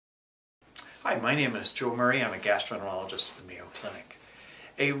Hi, my name is Joe Murray. I'm a gastroenterologist at the Mayo Clinic.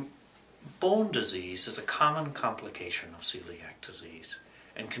 A bone disease is a common complication of celiac disease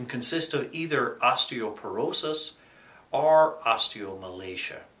and can consist of either osteoporosis or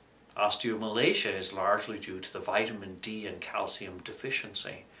osteomalacia. Osteomalacia is largely due to the vitamin D and calcium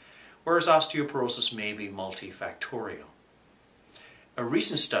deficiency, whereas osteoporosis may be multifactorial. A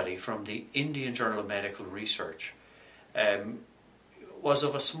recent study from the Indian Journal of Medical Research was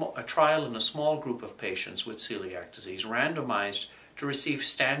of a trial in a small group of patients with celiac disease randomized to receive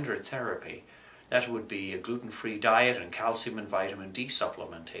standard therapy. That would be a gluten-free diet and calcium and vitamin D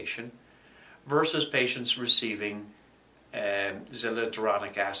supplementation versus patients receiving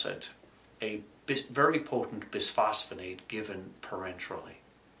zoledronic acid, a very potent bisphosphonate given parenterally.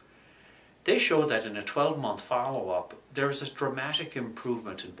 They showed that in a 12-month follow-up there is a dramatic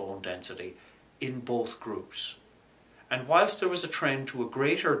improvement in bone density in both groups. And whilst there was a trend to a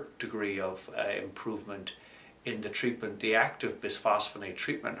greater degree of improvement in the active bisphosphonate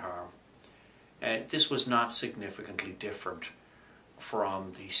treatment arm, this was not significantly different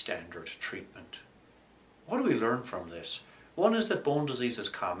from the standard treatment. What do we learn from this? One is that bone disease is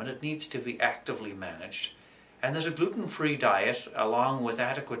common, it needs to be actively managed, and that a gluten-free diet along with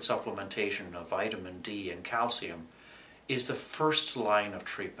adequate supplementation of vitamin D and calcium is the first line of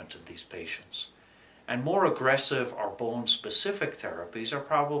treatment in these patients. And more aggressive or bone-specific therapies are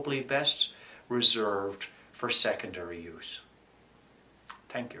probably best reserved for secondary use.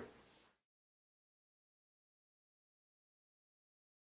 Thank you.